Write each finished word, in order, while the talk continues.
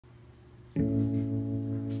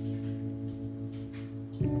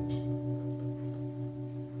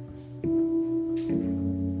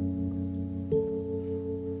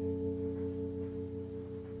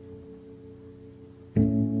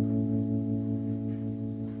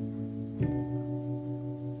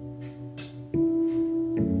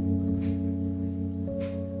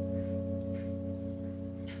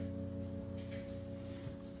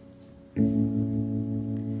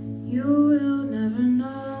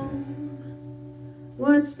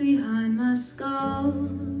what's behind my skull.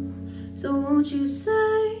 So won't you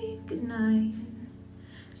say goodnight,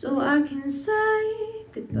 so I can say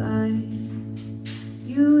goodbye.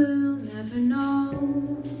 You will never know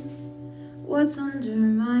what's under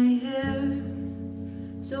my hair.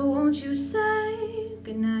 So won't you say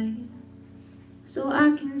goodnight, so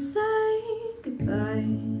I can say goodbye.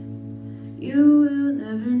 You will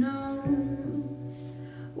never know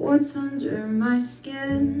what's under my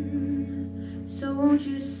skin. So won't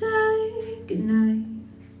you say goodnight,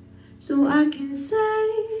 so I can say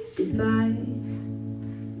goodbye.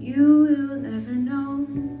 You will never know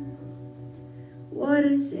what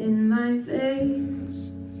is in my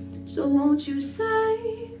veins. So won't you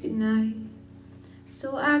say goodnight,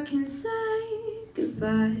 so I can say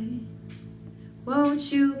goodbye.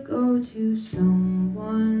 Won't you go to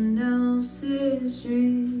someone else's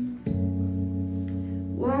dreams?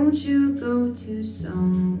 Won't you go to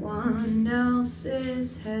someone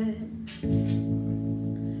else's head?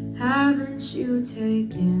 Haven't you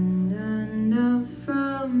taken enough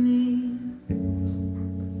from me?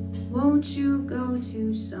 Won't you go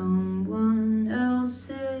to someone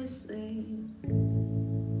else's sleep?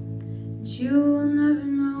 You will never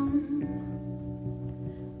know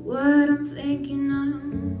what I'm thinking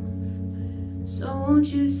of. So won't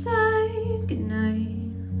you say goodnight,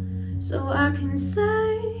 so I can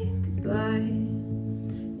say goodbye.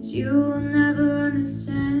 You'll never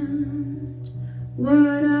understand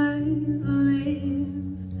what I believe.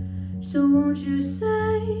 So won't you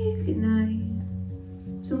say goodnight,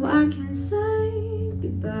 so I can say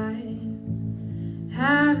goodbye.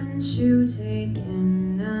 Haven't you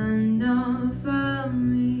taken enough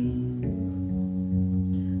from me?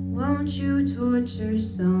 Won't you torture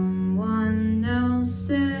someone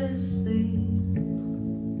else's sleep?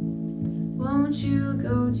 Won't you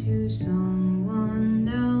go to someone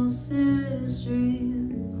else's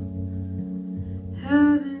dreams?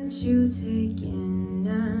 Haven't you taken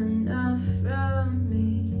enough from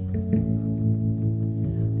me?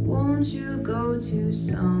 Won't you go to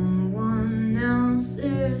someone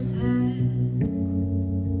else's head?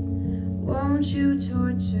 Won't you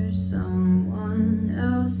torture someone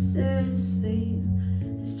else's sleep?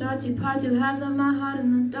 I start to part two halves of my heart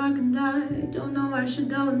in the dark and dark. Don't know where I should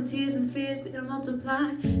go, and the tears and fears begin to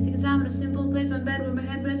multiply. Take a time in a simple place, my bed where my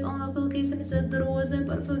head rests on a pillowcase, and it said that it wasn't,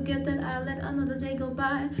 but I forget that I let another day go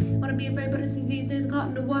by. Wanna be afraid, but it seems these days caught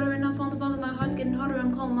in the water, and I'm falling, my heart's getting harder.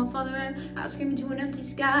 I'm calling my father, and I scream into an empty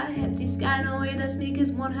sky. Empty sky, no way that's me,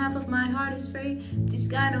 cause one half of my heart is free. Empty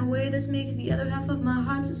sky, no way that's me, cause the other half of my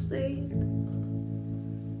heart's asleep.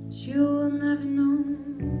 You will never know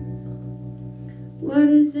what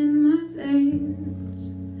is in my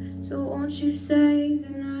veins. So won't you say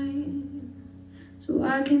goodnight, so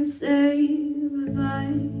I can say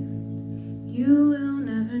goodbye. You will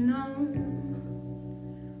never know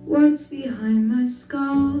what's behind my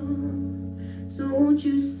skull. So won't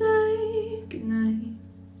you say goodnight,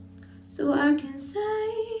 so I can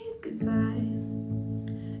say goodbye.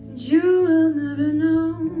 And you will never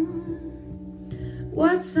know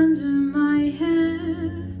what's under my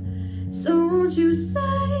hair. So won't you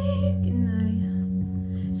say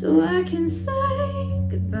goodnight, so I can say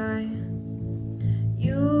goodbye.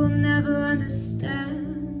 You'll never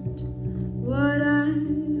understand what I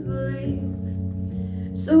believe.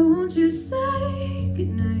 So won't you say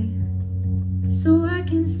goodnight, so I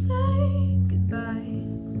can say goodbye.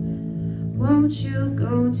 Won't you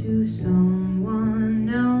go to someone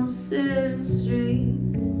else's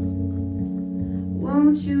dreams?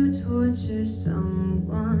 Won't you torture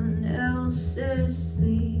someone else's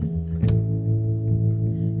sleep?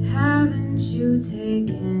 Haven't you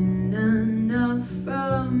taken enough from